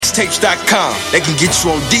MidwestMixtapes.com. They can get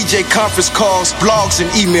you on DJ conference calls, blogs, and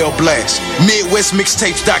email blasts.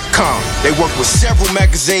 MidwestMixtapes.com. They work with several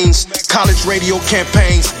magazines, college radio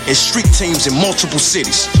campaigns, and street teams in multiple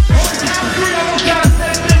cities.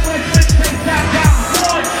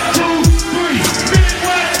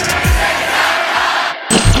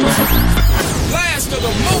 Last of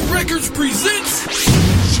the Mo Records presents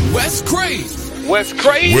Wes Crave. Wes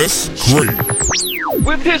Crave? Wes Crave.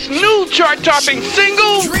 With his new chart-topping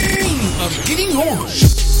single, Dream of Getting Home.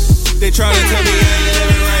 They tryna tell me I ain't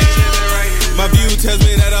living right. My view tells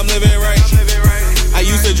me that I'm living right. I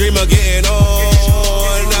used to dream of getting on.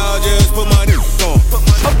 Now I just put my on.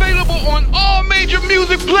 Available on all major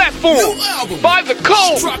music platforms. New album. By the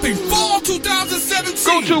code. Dropping fall 2017.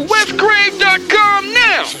 Go to westcrave.com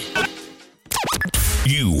now.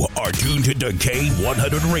 You are tuned to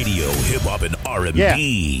K-100 Radio, hip hop and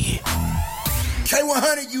R&B.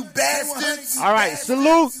 K-100, you bastards. All right,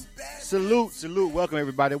 salute. Welcome,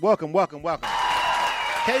 everybody. Welcome.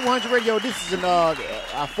 K-100 Radio, this is our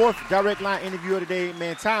fourth direct line interview of the day.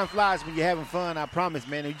 Man, time flies when you're having fun. I promise,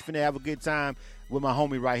 man. You're finna have a good time with my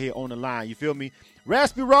homie right here on the line. You feel me?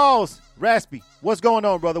 RASPY RAWLS. RASPY, what's going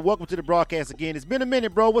on, brother? Welcome to the broadcast again. It's been a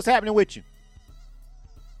minute, bro. What's happening with you?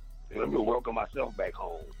 Let me welcome myself back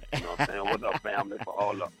home. You know what I'm saying? What's up, family, for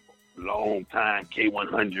all the long-time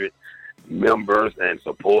K-100 members and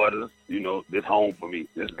supporters. You know, this home for me.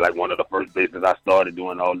 This is like one of the first places I started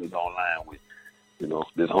doing all this online with. You know,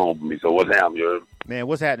 this home for me. So what's happening, man?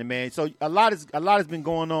 What's happening, man? So a lot has been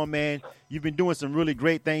going on, man. You've been doing some really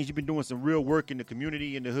great things. You've been doing some real work in the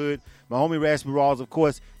community, in the hood. My homie RASPY RAWLS, of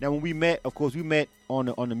course. Now, when we met, we met on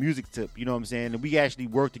the music tip. You know what I'm saying? And we actually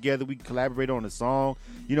worked together. We collaborated on a song.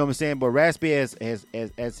 You know what I'm saying? But RASPY as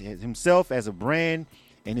himself, as a brand,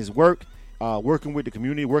 and his work, working with the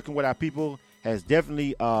community, working with our people, has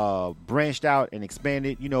definitely branched out and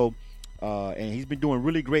expanded. You know. And he's been doing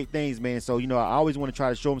really great things, man. So, you know, I always want to try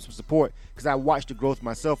to show him some support because I watched the growth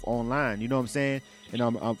myself online. You know what I'm saying?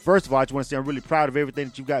 And first of all, I just want to say I'm really proud of everything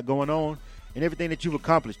that you've got going on and everything that you've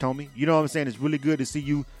accomplished, homie. You know what I'm saying? It's really good to see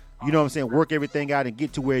you, you know what I'm saying, work everything out and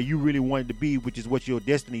get to where you really wanted to be, which is what your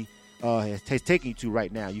destiny has taken you to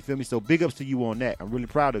right now. You feel me? So big ups to you on that. I'm really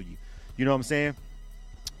proud of you. You know what I'm saying?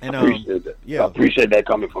 And, I appreciate that. Yeah. I appreciate that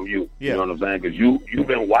coming from you. Yeah. You know what I'm saying? Because you've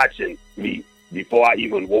been watching me before I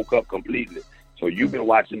even woke up completely. So you've been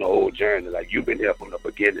watching the whole journey. Like, you've been here from the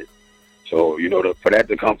beginning. So, you know, for that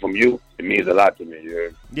to come from you, it means a lot to me. You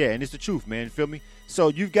heard? Yeah, and it's the truth, man. You feel me? So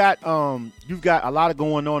you've got a lot of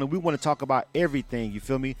going on, and we want to talk about everything. You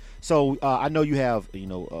feel me? So I know you have, you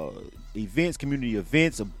know, events, community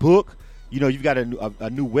events, a book. You know, you've got a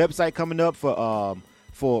new website coming up for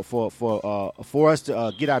us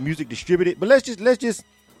to get our music distributed. But let's just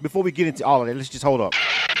before we get into all of that, let's just hold up.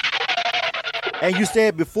 And you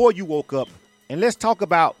said before you woke up, and let's talk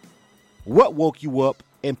about what woke you up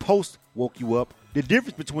and post woke you up. The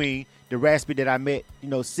difference between the RASPY that I met, you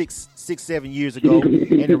know, 7 years ago,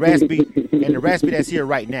 and the RASPY that's here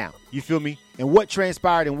right now. You feel me? And what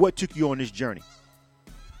transpired and what took you on this journey?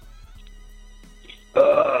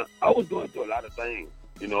 I was going through a lot of things,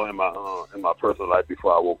 you know, in my personal life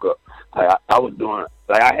before I woke up. I was doing,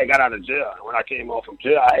 like, I had got out of jail, and when I came home from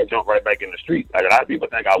jail, I had jumped right back in the street. Like, a lot of people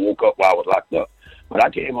think I woke up while I was locked up, but I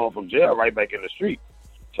came home from jail right back in the street.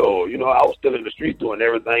 So, you know, I was still in the street doing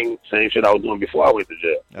everything, same shit I was doing before I went to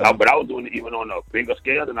jail. But I was doing it even on a bigger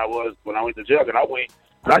scale than I was when I went to jail. When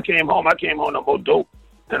I came home to more dope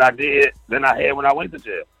than I had when I went to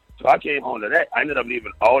jail. So I came home to that. I ended up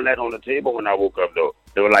leaving all that on the table when I woke up, though.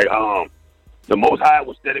 It was like, the Most High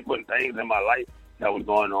was steady putting things in my life that was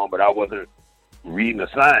going on, but I wasn't reading the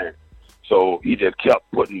signs. So he just kept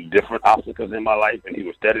putting different obstacles in my life, and he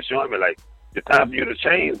was steady showing me, like, it's time for you to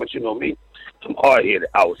change. But you know me, I'm hard-headed.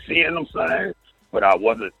 I was seeing them signs, but I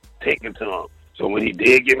wasn't taking to them. So when he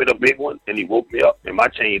did give me the big one, and he woke me up, and my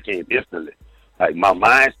change came instantly. Like, my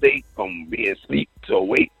mind state from being asleep to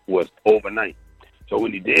awake was overnight. So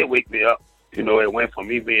when he did wake me up, you know, it went from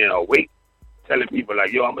me being awake, telling people,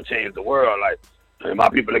 like, yo, I'm going to change the world. Like, and my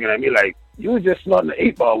people looking at me like, you was just slotting the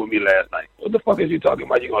 8-ball with me last night. What the fuck is you talking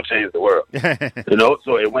about? You going to change the world? You know,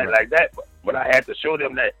 so it went like that. But I had to show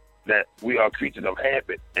them that we are creatures of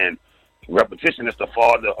habit, and repetition is the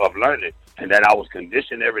father of learning, and that I was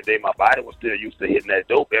conditioned every day. My body was still used to hitting that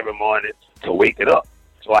dope every morning to wake it up.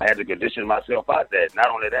 So I had to condition myself out that. Not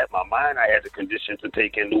only that, my mind, I had to condition to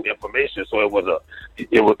take in new information. So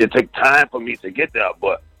it took time for me to get there,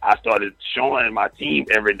 but I started showing my team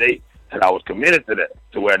every day that I was committed to that.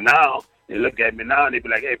 To where now they look at me now and they be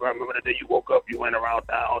like, hey, bro, remember the day you woke up, you went around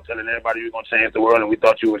town telling everybody you were going to change the world and we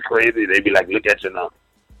thought you was crazy? They be like, look at you now.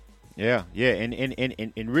 Yeah, and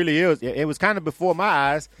it really is. It was kind of before my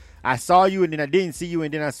eyes. I saw you, and then I didn't see you,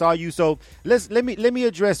 and then I saw you. So let me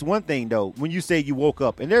address one thing though. When you say you woke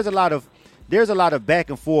up, and there's a lot of back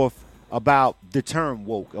and forth about the term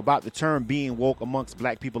woke, about the term being woke amongst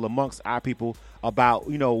black people, amongst our people, about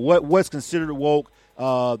what's considered woke,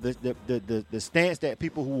 the stance that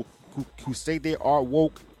people who say they are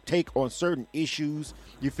woke take on certain issues.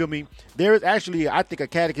 You feel me? There is actually, I think, a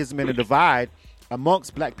catechism and a divide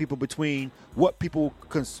amongst black people between what people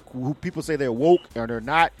who people say they're woke and they're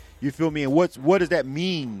not. You feel me? And what does that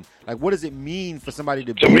mean? Like, what does it mean for somebody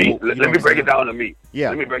to be me? woke? Let me break it down to me. Yeah.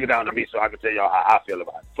 Let me break it down to me so I can tell y'all how I feel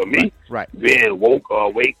about it. For me, right. Being woke or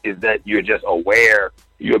awake is that you're just aware.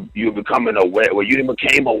 You're becoming aware. Well, you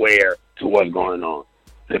became aware to what's going on.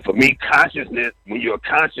 And for me, consciousness, when you're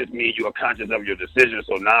conscious, means you are conscious of your decisions.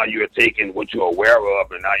 So now you're taking what you're aware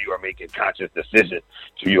of, and now you are making conscious decisions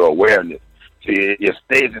to your awareness. So it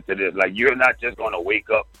stays into this. Like, you're not just going to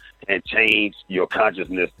wake up and change your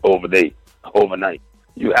consciousness overnight.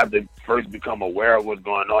 You have to first become aware of what's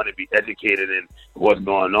going on and be educated in what's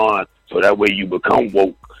going on, so that way you become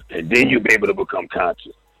woke, and then you'll be able to become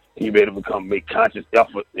conscious. And you'll be able to make conscious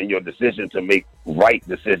effort in your decision to make right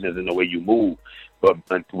decisions in the way you move. But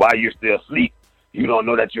while you're still asleep, you don't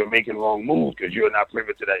know that you're making wrong moves because you're not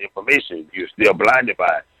privy to that information. You're still blinded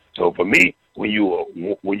by it. So for me, when you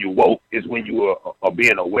woke is when you are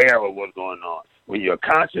being aware of what's going on. When you're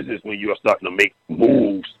conscious is when you're starting to make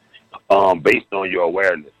moves based on your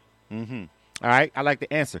awareness. Mm-hmm. All right, I like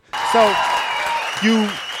the answer. So you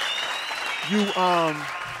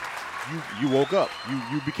woke up.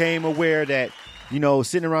 You became aware that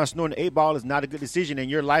sitting around snoring the 8-ball is not a good decision,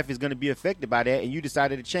 and your life is going to be affected by that, and you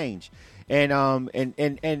decided to change. And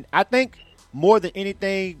I think more than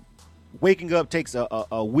anything, waking up takes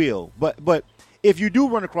a will. But if you do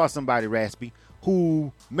run across somebody, Raspy,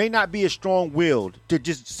 who may not be as strong-willed to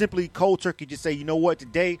just simply cold turkey just say, you know what,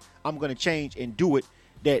 today I'm going to change and do it,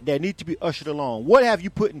 that need to be ushered along. What have you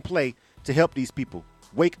put in play to help these people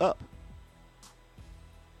wake up?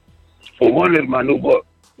 Well, one is my new book,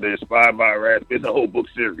 The Inspired by RASPY. It's a whole book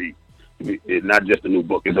series. It's not just a new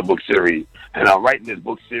book. It's a book series. And I'm writing this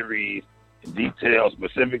book series detailed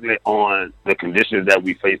specifically on the conditions that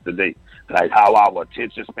we face today, like how our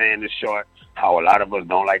attention span is short, how a lot of us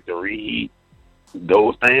don't like to read.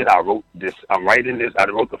 Those things, I wrote this. I'm writing this. I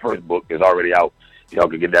wrote the first book. It's already out. Y'all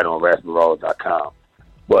can get that on raspyrawls.com.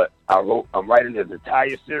 But I'm writing this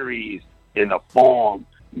entire series in a form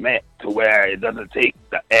meant to where it doesn't take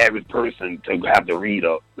the average person to have to read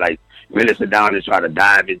up, like really sit down and try to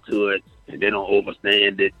dive into it, and they don't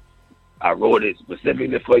overstand it. I wrote it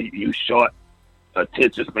specifically for you short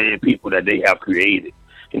attention span people that they have created.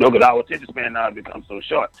 Because our attention span now has become so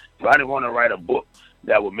short. So I didn't want to write a book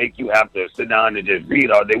that would make you have to sit down and just read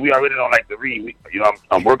all day. We already don't like to read.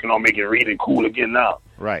 I'm working on making reading cool again now.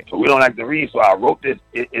 Right. So we don't like to read. So I wrote this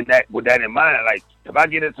with that in mind. Like, if I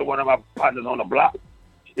get into one of my partners on the block,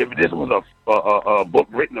 if this was a book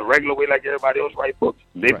written the regular way like everybody else write books,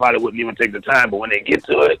 they probably wouldn't even take the time. But when they get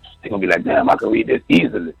to it, they're going to be like, damn, I can read this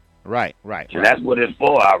easily. Right. And that's what it's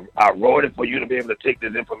for. I wrote it for you to be able to take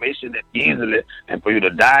this information easily and for you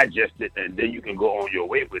to digest it, and then you can go on your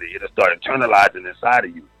way with it. It'll start internalizing inside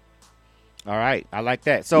of you. All right. I like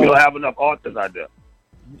that. So we don't have enough authors out there.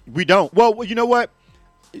 We don't. Well, you know what?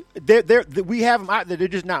 We have them out there. They're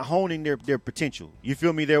just not honing their potential. You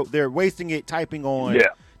feel me? They're wasting it typing on. Yeah.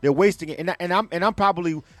 They're wasting it, and I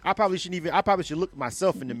probably should look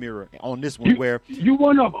myself in the mirror on this one. Where you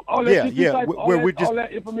one of them. All that all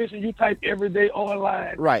that information you type every day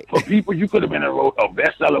online. Right. For people, you could have been wrote a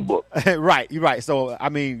bestseller book. Right. You're right. So I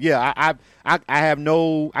mean, yeah, I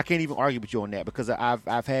can't even argue with you on that because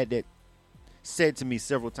I've had that said to me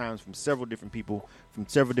several times from several different people from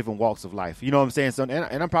several different walks of life. You know what I'm saying? So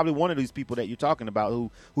and I'm probably one of these people that you're talking about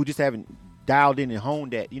who just haven't dialed in and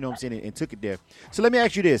honed that, you know what I'm saying, and took it there. So let me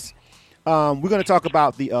ask you this. We're going to talk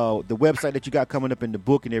about the website that you got coming up in the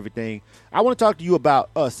book and everything. I want to talk to you about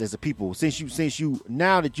us as a people. Since you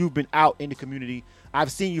now that you've been out in the community,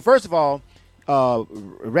 I've seen you. First of all,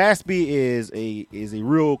 RASPY is a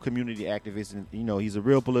real community activist, and he's a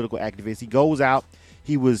real political activist. He goes out.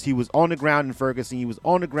 He was on the ground in Ferguson. He was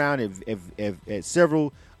on the ground at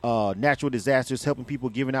several natural disasters, helping people,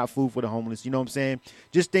 giving out food for the homeless. You know what I'm saying?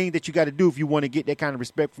 Just things that you got to do if you want to get that kind of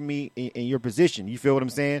respect from me in your position. You feel what I'm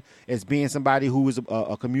saying? As being somebody who is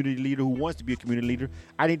a community leader, who wants to be a community leader,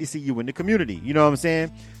 I need to see you in the community. You know what I'm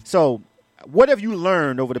saying? So what have you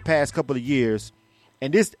learned over the past couple of years,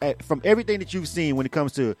 and this from everything that you've seen when it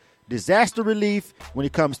comes to disaster relief, when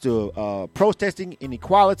it comes to protesting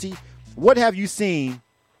inequality? What have you seen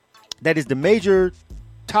that is the major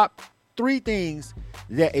top 3 things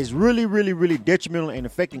that is really, really, really detrimental and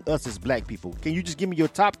affecting us as black people. Can you just give me your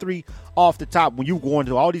top 3 off the top when you go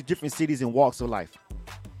into all these different cities and walks of life?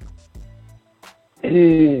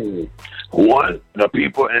 One, the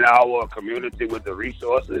people in our community with the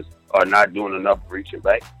resources are not doing enough reaching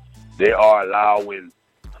back. They are allowing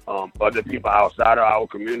other people outside of our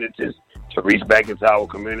communities to reach back into our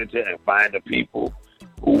community and find the people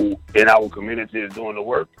who in our community is doing the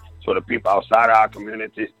work. So the people outside of our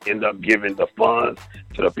communities end up giving the funds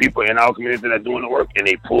to the people in our community that are doing the work, and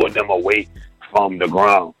they pull them away from the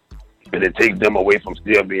ground. And it takes them away from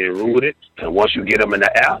still being rooted. And once you get them in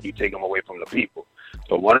the air, you take them away from the people.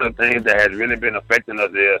 So one of the things that has really been affecting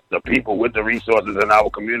us is the people with the resources in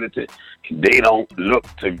our community, they don't look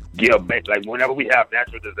to give back. Like whenever we have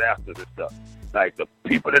natural disasters and stuff, like the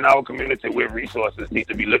people in our community with resources need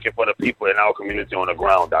to be looking for the people in our community on the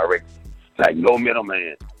ground directly. Like no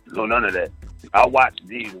middleman, no none of that. I watch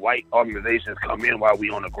these white organizations come in while we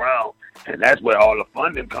on the ground, and that's where all the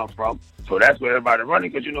funding comes from. So that's where everybody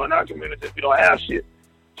running, because in our community, we don't have shit.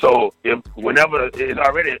 So whenever it's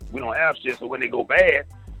already, we don't have shit, so when they go bad,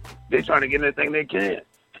 they're trying to get anything they can.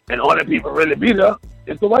 And only people really be there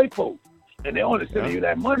is the white folks. And they only send you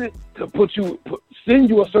that money to send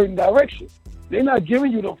you a certain direction. They're not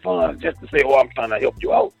giving you the funds just to say, oh, I'm trying to help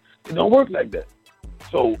you out. It don't work like that.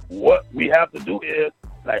 So what we have to do is,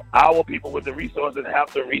 like, our people with the resources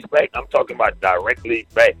have to reach back. I'm talking about directly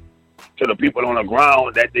back to the people on the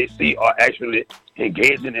ground that they see are actually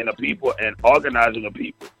engaging in the people and organizing the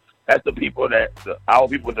people. That's the people that our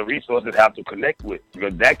people with the resources have to connect with,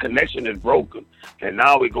 because that connection is broken. And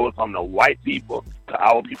now it goes from the white people to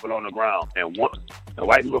our people on the ground. And once the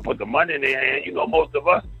white people put the money in their hand, most of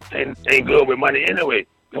us ain't good with money anyway.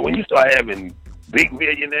 And when you start having big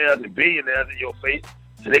millionaires and billionaires in your face,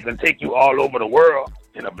 so they can take you all over the world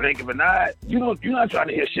in a blink of an eye, you're not trying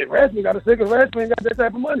to hear shit. Raspy got a second. Raspy ain't got that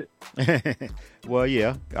type of money. Well,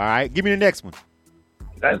 yeah. All right. Give me the next one.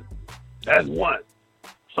 That's one.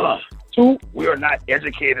 2, we are not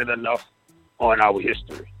educated enough on our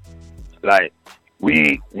history. Like,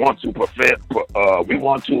 we want to prepare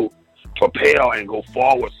and go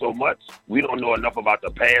forward so much. We don't know enough about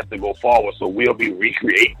the past to go forward, so we'll be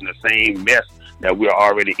recreating the same mess that we're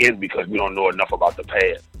already in because we don't know enough about the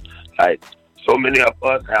past. Like, so many of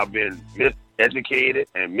us have been miseducated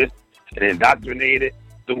and indoctrinated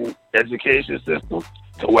through education system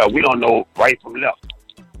to where we don't know right from left.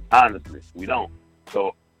 Honestly, we don't.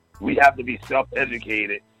 So we have to be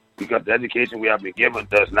self-educated, because the education we have been given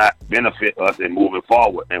does not benefit us in moving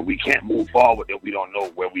forward. And we can't move forward if we don't know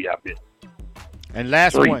where we have been. And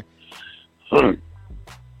last 3. one.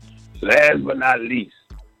 Last but not least,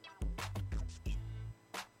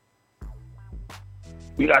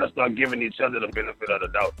 we got to start giving each other the benefit of the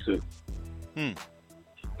doubt, too.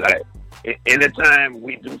 Like, anytime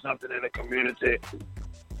we do something in the community,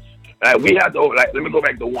 we have to, let me go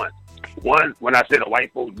back to one. One, when I say the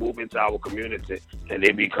white folks move into our community and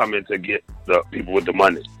they be coming to get the people with the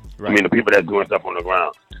money. Right. I mean, the people that's doing stuff on the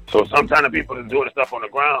ground. So sometimes the people that's doing stuff on the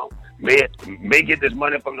ground may get this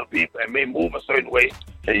money from the people and may move a certain way.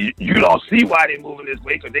 And you don't see why they're moving this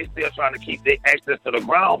way, because they still trying to keep their access to the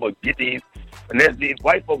ground, but get these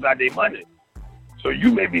white folks got their money. So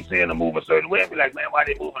you may be seeing them move a certain way and be like, man, why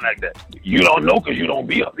they moving like that? You don't know, because you don't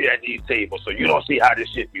be up here at these tables, so you don't see how this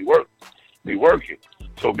shit be working.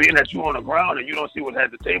 So being that you on the ground and you don't see what's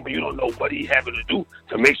at the table, you don't know what he having to do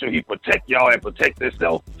to make sure he protect y'all and protect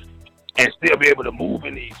himself and still be able to move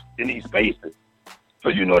in these spaces.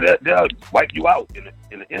 So that they'll wipe you out in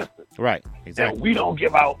an instant. Right, exactly. And we don't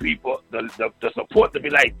give our people the support to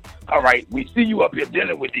be like, all right, we see you up here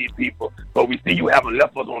dealing with these people, but we see you haven't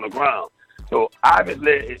left us on the ground. So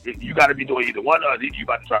obviously, you got to be doing either one or the other. You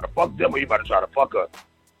about to try to fuck them or you about to try to fuck us.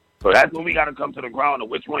 So that's when we got to come to the ground of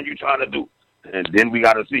which one you trying to do. And then we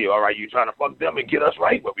got to see, all right, you trying to fuck them and get us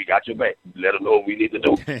right, but we got your back. Let them know what we need to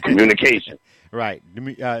do. Communication. Right.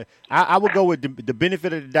 I would go with the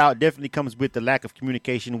benefit of the doubt definitely comes with the lack of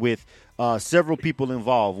communication with several people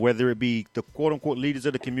involved, whether it be the quote-unquote leaders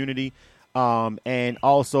of the community and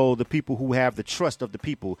also the people who have the trust of the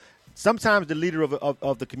people. Sometimes the leader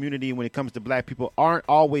of the community, when it comes to black people, aren't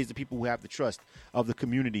always the people who have the trust of the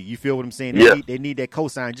community. You feel what I'm saying? They need that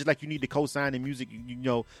cosign, just like you need the cosign in music.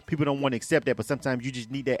 People don't want to accept that, but sometimes you just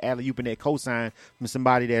need that alley-oop and that cosign from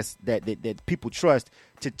somebody that people trust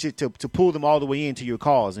to pull them all the way into your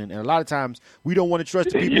cause. And a lot of times we don't want to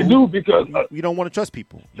trust the people. You do, because we don't want to trust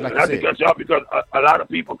people. Like because a lot of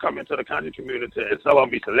people come into the country community and some of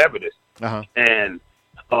them be celebrities, and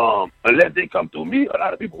unless they come through me, a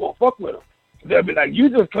lot of people won't fuck with them. They'll be like, you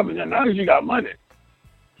just coming in now because you got money.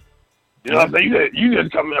 You know what I'm saying? You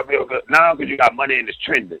just coming up here now because you got money and it's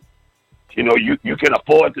trending. You know, you can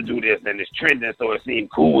afford to do this and it's trending, so it seems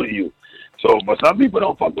cool to you. So, but some people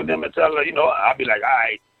don't fuck with them and tell her, you know, I'll be like, all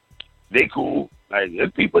right, they cool. Like,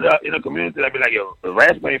 there's people that in the community that be like, yo, the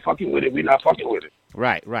RASPY ain't fucking with it, we not fucking with it.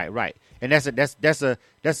 Right. And that's a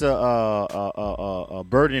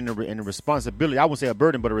burden and a responsibility. I wouldn't say a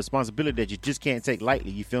burden, but a responsibility that you just can't take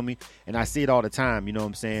lightly. You feel me? And I see it all the time. You know what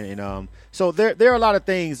I'm saying? And so there are a lot of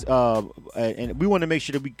things, and we want to make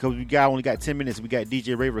sure that because we only got 10 minutes. We got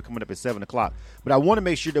DJ Raver coming up at 7:00. But I want to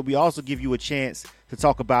make sure that we also give you a chance to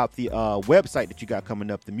talk about the website that you got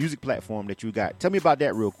coming up, the music platform that you got. Tell me about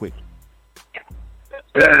that real quick.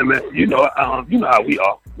 Yeah, man. You know how we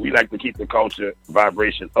are. We like to keep the culture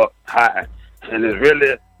vibration up high, and there's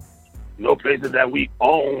really no places that we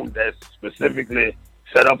own that's specifically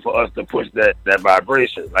set up for us to push that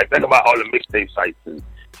vibration. Like, think about all the mixtape sites and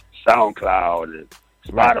SoundCloud and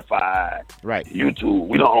Spotify, right? YouTube.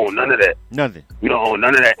 We don't own none of that. Nothing. We don't own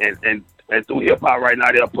none of that. And through hip hop right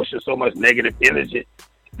now, they're pushing so much negative energy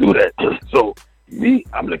through that. So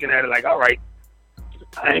I'm looking at it like, all right,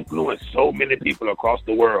 I influence so many people across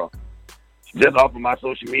the world. Just off of my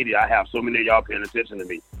social media, I have so many of y'all paying attention to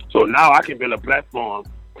me. So now I can build a platform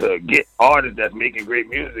to get artists that's making great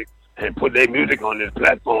music and put their music on this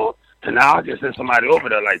platform. And now I can send somebody over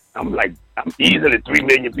there. I'm easily 3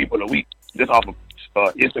 million people a week just off of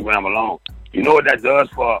Instagram alone. You know what that does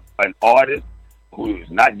for an artist who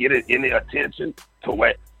is not getting any attention to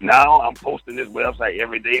what? Now I'm posting this website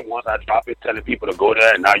every day. Once I drop it, telling people to go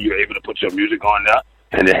there, and now you're able to put your music on there,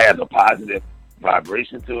 and it has a positive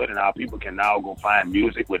vibration to it, and our people can now go find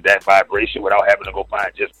music with that vibration without having to go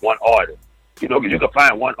find just one artist. You know, because you can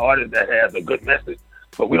find one artist that has a good message,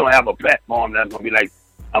 but we don't have a platform that's going to be like,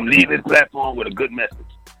 I'm leaving this platform with a good message.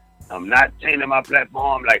 I'm not changing my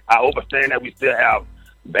platform. Like, I understand that we still have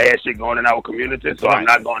bad shit going in our community, so I'm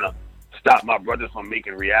not going to stop my brothers from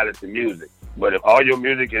making reality music. But if all your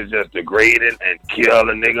music is just degrading and kill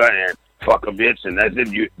a nigga and fuck a bitch and that's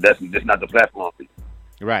it, that's not the platform for you.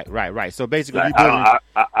 Right. So basically, like, I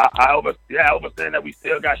understand that we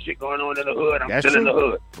still got shit going on in the hood. I'm still in the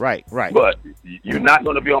hood. Right. But you're not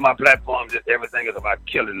going to be on my platform just everything is about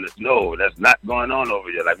killing this. No, that's not going on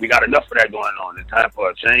over here. Like, we got enough of that going on. It's time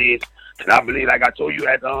for a change. And I believe, like I told you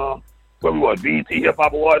at when we were BET Hip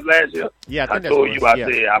Hop Awards last year. Yeah, I told you,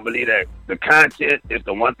 said I believe that the content is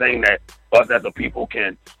the one thing that us as a people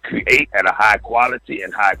can create at a high quality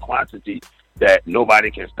and high quantity that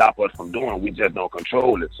nobody can stop us from doing. We just don't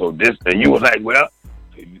control it. So and you was like, well,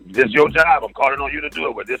 this is your job. I'm calling on you to do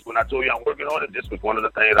it. But when I told you I'm working on it, this was one of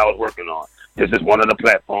the things I was working on. This is one of the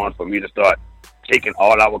platforms for me to start taking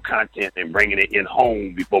all our content and bringing it in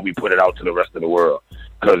home before we put it out to the rest of the world.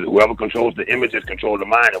 Because whoever controls the images control the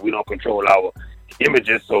mind, and we don't control our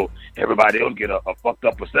images, so everybody else get a fucked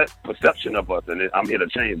up perception of us, and I'm here to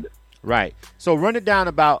change it. Right. So run it down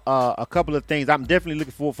about a couple of things. I'm definitely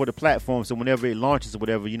looking forward for the platform. So whenever it launches or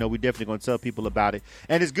whatever, you know, we definitely going to tell people about it.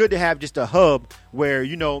 And it's good to have just a hub where,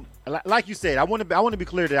 you know, like you said, I want to be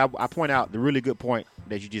clear that I point out the really good point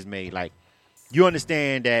that you just made. Like, you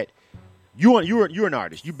understand that you're an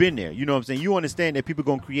artist. You've been there. You know what I'm saying? You understand that people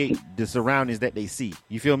going to create the surroundings that they see.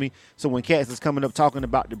 You feel me? So when cats is coming up talking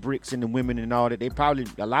about the bricks and the women and all that, they probably,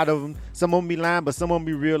 a lot of them, some of them be lying, but some of them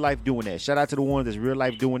be real life doing that. Shout out to the ones that's real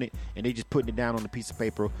life doing it, and they just putting it down on a piece of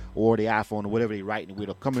paper or the iPhone or whatever they writing with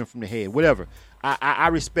or coming from the head, whatever. I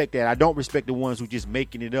respect that. I don't respect the ones who just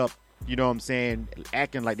making it up. You know what I'm saying?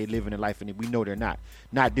 Acting like they living a life, and we know they're not.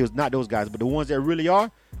 Not those guys, but the ones that really are,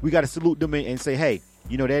 we got to salute them and say, hey,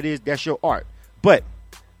 you know, that's your art. But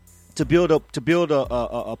to build a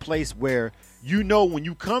place where, you know, when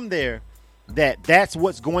you come there, that's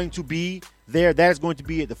what's going to be there. That is going to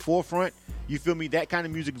be at the forefront. You feel me? That kind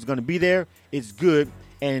of music is going to be there. It's good.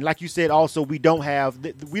 And like you said, also, we don't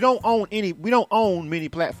own many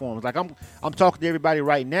platforms. Like I'm talking to everybody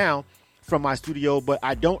right now from my studio, but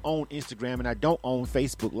I don't own Instagram and I don't own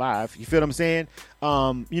Facebook Live. You feel what I'm saying?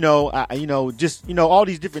 All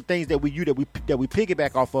these different things that we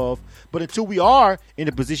piggyback off of. But until we are in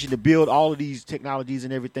a position to build all of these technologies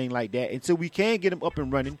and everything like that, until we can get them up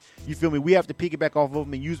and running, you feel me? We have to piggyback off of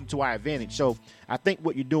them and use them to our advantage. So I think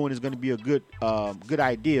what you're doing is going to be a good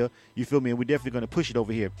idea. You feel me? And we're definitely going to push it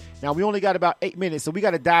over here. Now we only got about 8 minutes, so we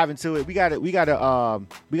got to dive into it. We got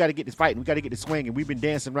to get this fighting. We got to get this swinging. We've been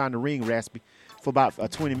dancing around the ring, Raspy, for about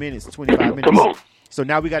 20 minutes, 25 minutes. Come on. So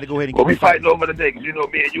now we got to go ahead and get we fighting over the day because you know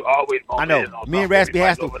me and you always. I know. Me and Raspy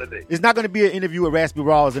has to. It's not going to be an interview with Raspy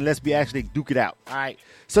Rawls unless we actually duke it out. All right.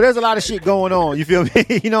 So there's a lot of shit going on. You feel me?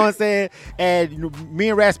 You know what I'm saying? And me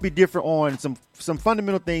and Raspy differ on some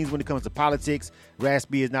fundamental things when it comes to politics.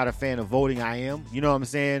 Raspy is not a fan of voting. I am. You know what I'm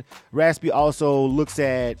saying? Raspy also looks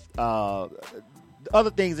at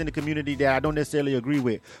other things in the community that I don't necessarily agree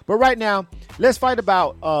with. But right now, let's fight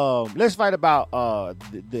about the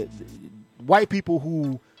white people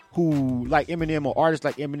who like Eminem or artists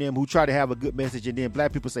like Eminem who try to have a good message, and then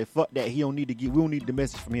black people say fuck that, we don't need the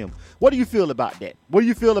message from him. What do you feel about that? What do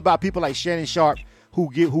you feel about people like Shannon Sharp who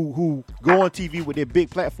go on TV with their big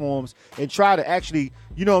platforms and try to actually,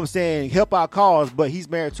 you know what I'm saying, help our cause, but he's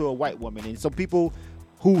married to a white woman, and some people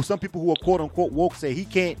who are quote unquote woke say he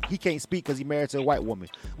can't speak because he's married to a white woman.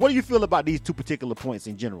 What do you feel about these two particular points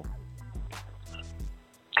in general?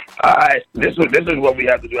 All right, this is what we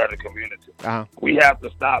have to do as a community. Uh-huh. We have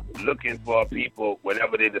to stop looking for people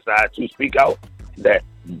whenever they decide to speak out, that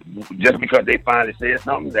just because they finally said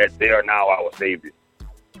something that they are now our savior.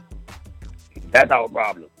 That's our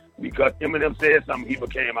problem. Because Eminem said something, he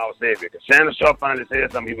became our savior. Because Shannon Sharp finally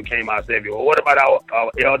said something, he became our savior. Well, what about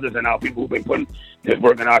our elders and our people who've been putting this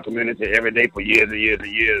work in our community every day for years and years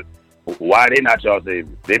and years? Why are they not y'all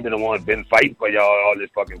saviors? They've been the ones been fighting for y'all all this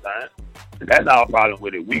fucking time. That's our problem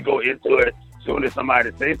with it. We go into it, soon as somebody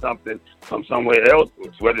say something from somewhere else,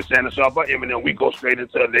 whether Shannon Sharp or Eminem, we go straight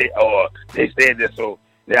into they said this, so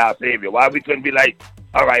they're our savior. Why we couldn't be like,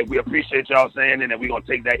 all right, we appreciate y'all saying it, and we're going to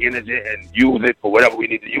take that energy and use it for whatever we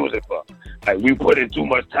need to use it for. Like, we put in too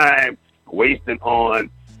much time wasting on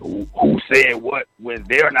who said what when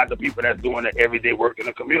they're not the people that's doing the everyday work in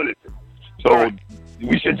the community. So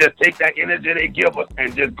we should just take that energy they give us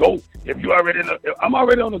and just go. If you already I'm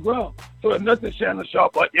already on the ground. So if nothing Shannon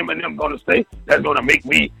Sharp or Eminem going to say, that's going to make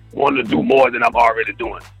me want to do more than I'm already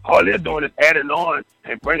doing. All they're doing is adding on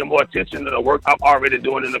and bringing more attention to the work I'm already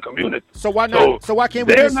doing in the community. So why not? So why can't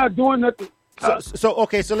we? They're not doing nothing. So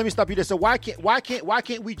okay. So let me stop you there. So why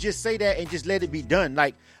can't we just say that and just let it be done?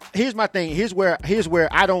 Like, here's my thing. Here's where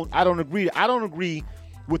I don't agree. I don't agree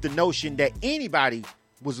with the notion that anybody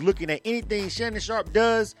was looking at anything Shannon Sharp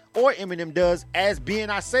does or Eminem does as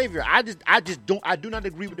being our savior. I do not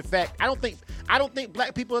agree with the fact. I don't think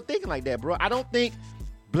black people are thinking like that, bro. I don't think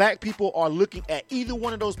black people are looking at either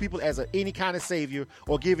one of those people as any kind of savior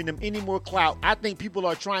or giving them any more clout. I think people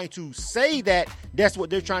are trying to say that that's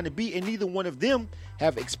what they're trying to be, and neither one of them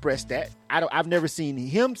have expressed that. I've never seen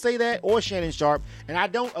him say that or Shannon Sharp, and I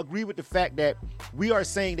don't agree with the fact that we are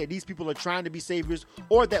saying that these people are trying to be saviors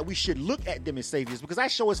or that we should look at them as saviors, because I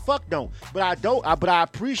sure as fuck don't. But I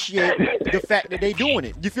appreciate the fact that they doing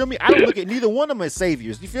it. You feel me? I don't look at neither one of them as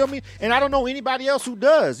saviors. You feel me? And I don't know anybody else who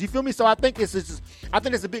does. You feel me? So I think it's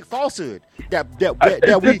a big falsehood that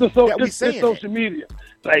we saying. It's social media.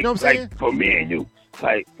 Like, you know what I'm saying? Like for me and you,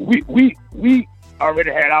 like we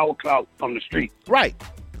already had our clout from the street. Right.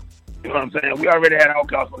 You know what I'm saying? We already had our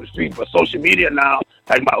clout from the street, but social media now,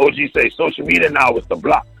 like my OG say, social media now is the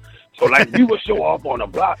block. So like we will show off on the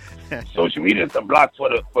block. Social media is the block for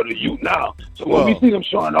the youth now. So when we see them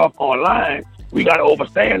showing off online, we gotta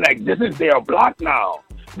understand like this is their block now.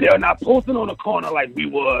 They're not posting on the corner like we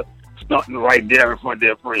was stunting right there in front of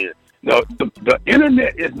their friends. No, the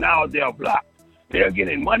internet is now their block. They're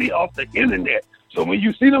getting money off the internet. So when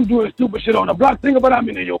you see them doing stupid shit on the block, think about how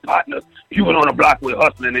many of your partners you went on the block with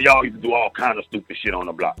hustling and y'all used to do all kinds of stupid shit on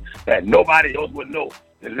the block that nobody else would know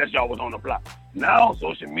unless y'all was on the block. Now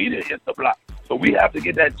social media is the block. So we have to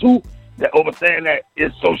get that too, that understand that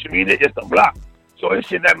it's social media, it's the block. So it's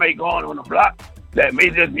shit that may go on the block that may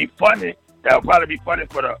just be funny. That'll probably be funny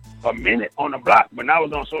for a minute on the block, but now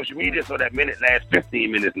it's on social media, so that minute lasts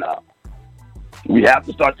 15 minutes now. We have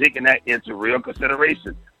to start taking that into real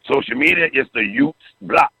consideration. Social media is the youth's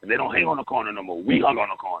block. They don't hang on the corner no more. We hung on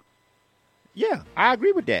the corner. Yeah, I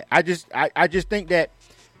agree with that. I just think that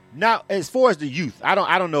now, as far as the youth, I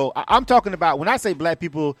don't know. I'm talking about when I say black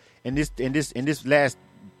people in this last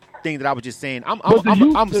thing that I was just saying. I'm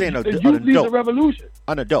saying an adult. Lead the revolution.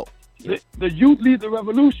 An adult. The youth lead the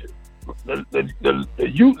revolution.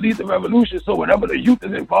 The youth lead the revolution. So whenever the youth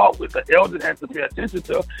is involved with, the elders have to pay attention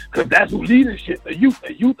to, because that's who leading shit. The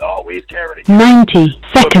youth always carry the 90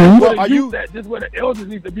 seconds. This is where the elders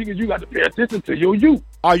need to be, because you got to pay attention to your youth.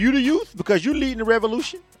 Are you the youth? Because you're leading the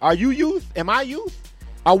revolution. Are you youth? Am I youth?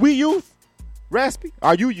 Are we youth? Raspy,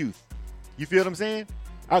 are you youth? You feel what I'm saying?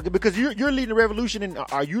 Because you're leading the revolution, and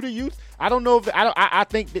are you the youth? I don't know if I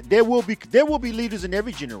think that there will be leaders in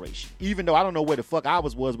every generation. Even though I don't know where the fuck I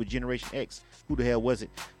was with Generation X. Who the hell was it?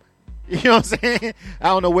 You know what I'm saying? I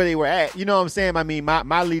don't know where they were at. You know what I'm saying? I mean,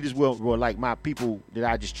 my leaders were like my people that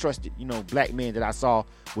I just trusted. You know, black men that I saw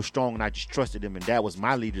were strong, and I just trusted them, and that was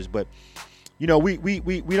my leaders. But you know, we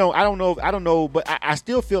don't. I don't know. But I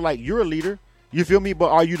still feel like you're a leader. You feel me?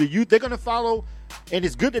 But are you the youth? They're gonna follow, and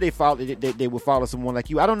it's good that they will follow someone like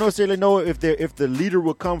you. I don't necessarily know if the leader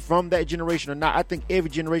will come from that generation or not. I think every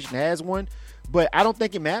generation has one. But I don't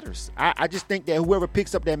think it matters. I just think that whoever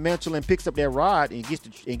picks up that mantle and picks up that rod and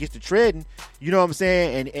gets to treading, you know what I'm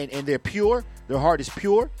saying, and they're pure, their heart is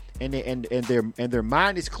pure, and their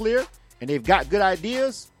mind is clear, and they've got good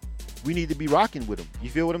ideas, we need to be rocking with them. You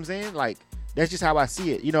feel what I'm saying? Like, that's just how I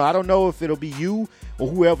see it. You know, I don't know if it'll be you or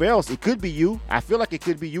whoever else. It could be you. I feel like it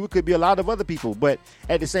could be you. It could be a lot of other people. But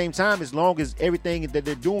at the same time, as long as everything that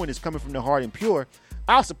they're doing is coming from the heart and pure,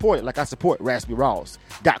 I'll support it like I support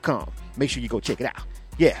RASPYRAWLS.com. Make sure you go check it out.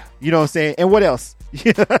 Yeah, you know what I'm saying? And what else?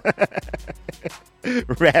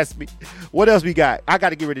 Raspy. What else we got? I got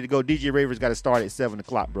to get ready to go. DJ Raver's got to start at 7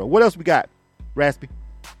 o'clock, bro. What else we got, Raspy?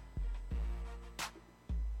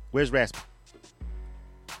 Where's Raspy?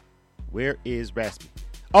 Where is Raspy?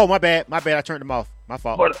 Oh, my bad. I turned him off. My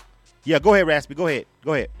fault. Yeah, go ahead, Raspy. Go ahead.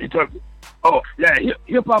 Oh, yeah,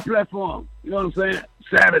 hip-hop platform. You know what I'm saying?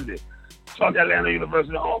 Saturday. South Atlanta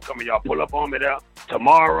University homecoming. Y'all pull up on me there.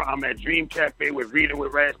 Tomorrow, I'm at Dream Cafe with Reading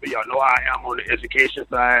with Raspy. Y'all know how I am on the education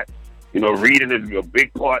side. You know, reading is a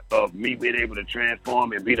big part of me being able to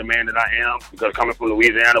transform and be the man that I am. Because coming from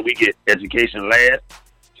Louisiana, we get education last.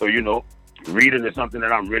 So, you know, reading is something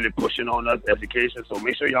that I'm really pushing on us, education. So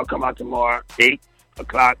make sure y'all come out tomorrow, 8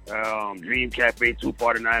 o'clock, Dream Cafe,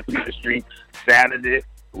 249 Peter Street. Saturday,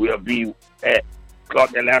 we'll be at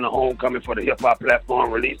Clark Atlanta homecoming for the hip-hop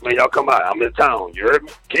platform release. Man, y'all come out. I'm in town. You heard me?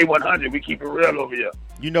 K-100, we keep it real over here.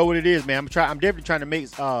 You know what it is, man. I'm definitely trying to make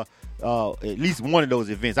at least one of those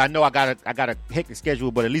events. I know I got a hectic schedule,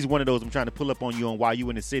 but at least one of those I'm trying to pull up on you on while you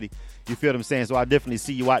in the city. You feel what I'm saying? So I definitely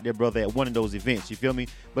see you out there, brother, at one of those events. You feel me?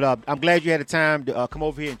 But I'm glad you had the time to come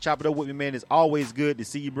over here and chop it up with me, man. It's always good to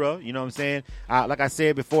see you, bro. You know what I'm saying? Like I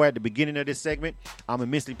said before at the beginning of this segment, I'm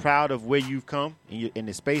immensely proud of where you've come in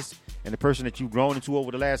the space and the person that you've grown into over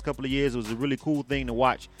the last couple of years. It was a really cool thing to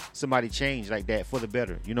watch somebody change like that for the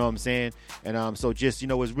better. You know what I'm saying? And so just, you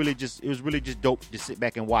know, it was really just dope to sit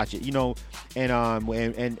back and watch it. You know, and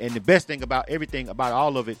the best thing about everything, about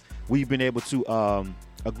all of it, we've been able to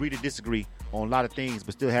agree to disagree on a lot of things,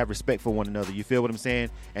 but still have respect for one another. You feel what I'm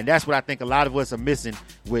saying? And that's what I think a lot of us are missing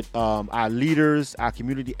with our leaders, our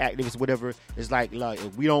community activists, whatever. It's like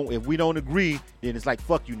if we don't agree, then it's like,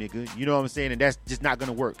 fuck you, nigga. You know what I'm saying? And that's just not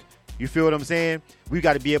gonna work. You feel what I'm saying? We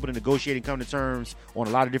got to be able to negotiate and come to terms on a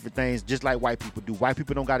lot of different things, just like white people do. White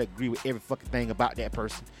people don't got to agree with every fucking thing about that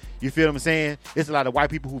person. You feel what I'm saying? There's a lot of white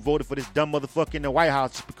people who voted for this dumb motherfucker in the White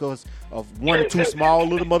House just because of one or two small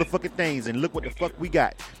little motherfucking things, and look what the fuck we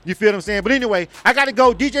got. You feel what I'm saying? But anyway, I got to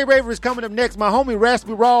go. DJ Raver is coming up next. My homie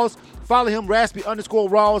Raspy Rawls. Follow him,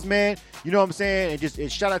 Raspy_Rawls, man. You know what I'm saying?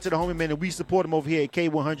 And shout out to the homie, man, and we support him over here at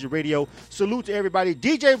K100 Radio. Salute to everybody.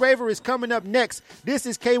 DJ Raver is coming up next. This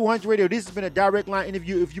is K100 Radio. This has been a direct line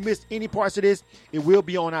interview. If you missed any parts of this, it will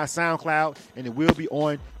be on our SoundCloud, and it will be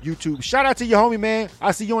on YouTube. Shout out to your homie, man.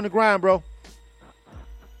 I'll see you on the grind, bro.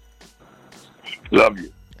 Love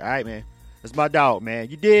you. All right, man. That's my dog, man.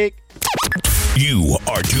 You dig? You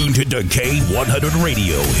are tuned to K100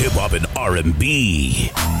 Radio, hip hop and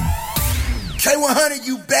R&B. K100,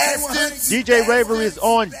 you bastards. DJ Raver is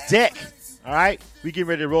on deck. All right, we getting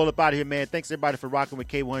ready to roll up out of here, man. Thanks everybody for rocking with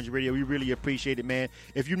K100 Radio. We really appreciate it, man.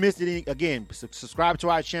 If you missed it, again, subscribe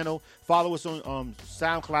to our channel. Follow us on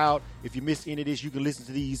SoundCloud. If you missed any of this, you can listen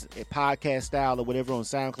to these at podcast style or whatever on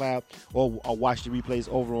SoundCloud, or watch the replays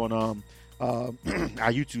over on our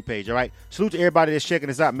YouTube page. All right. Salute to everybody that's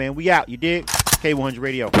checking us out, man. We out. You dig? K100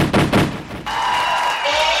 Radio.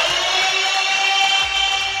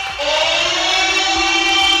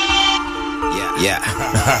 Yeah.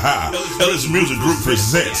 Ellis Music Group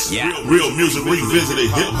presents Real Music Revisited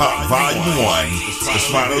Hip Hop Volume 1. It's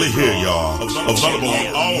finally here, y'all. Available on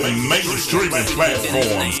all major streaming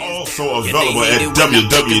platforms. Also available at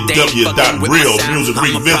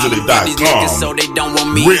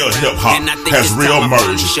www.realmusicrevisited.com. Real hip hop has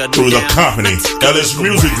re-emerged through the company Ellis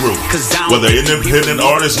Music Group, where the independent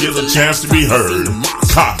artist gets a chance to be heard.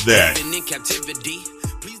 Cop that.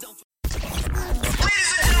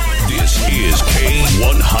 This is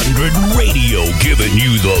K100 Radio, giving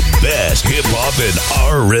you the best hip hop and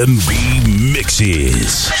R&B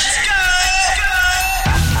mixes.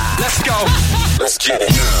 Let's go. Let's get it.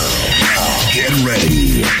 Get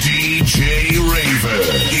ready. DJ Raver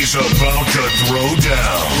is about to throw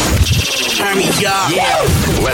down. Turn me up. Yeah.